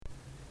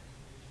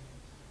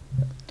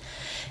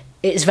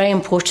it's very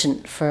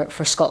important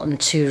for Scotland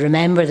to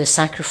remember the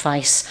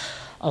sacrifice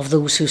of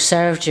those who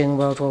served during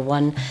World War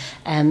One,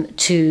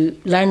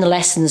 to learn the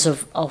lessons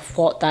of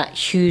what that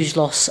huge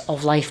loss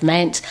of life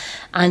meant,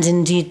 and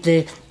indeed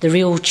the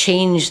real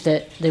change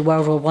that the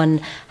World War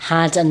One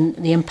had and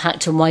the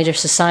impact on wider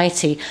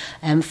society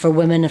for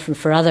women and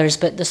for others.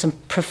 But there's some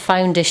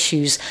profound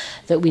issues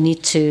that we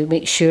need to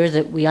make sure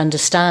that we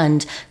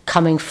understand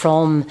coming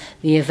from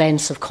the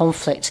events of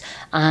conflict.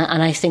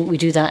 And I think we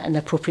do that in an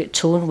appropriate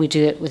tone, we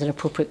do it with an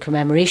appropriate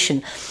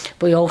commemoration,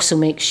 but we also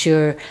make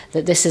sure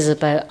that this is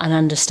about an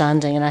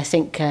understanding, and I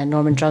think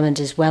Norman Drummond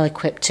is well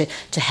equipped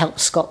to help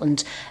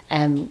Scotland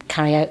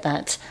carry out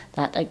that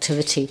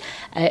activity.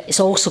 It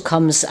also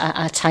comes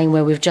at a time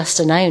where we've just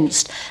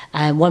announced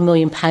 £1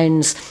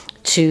 million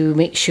to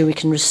make sure we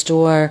can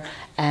restore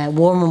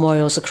war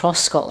memorials across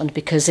Scotland,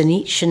 because in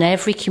each and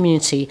every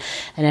community,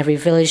 in every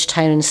village,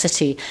 town and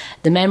city,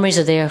 the memories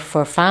are there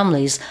for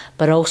families,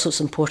 but also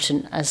it's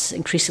important, as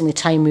increasingly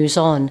time moves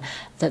on,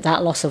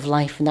 that loss of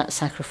life and that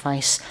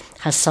sacrifice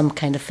has some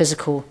kind of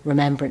physical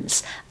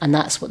remembrance, and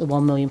that's what the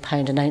 £1 million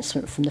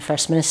announcement from the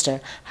First Minister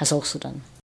has also done.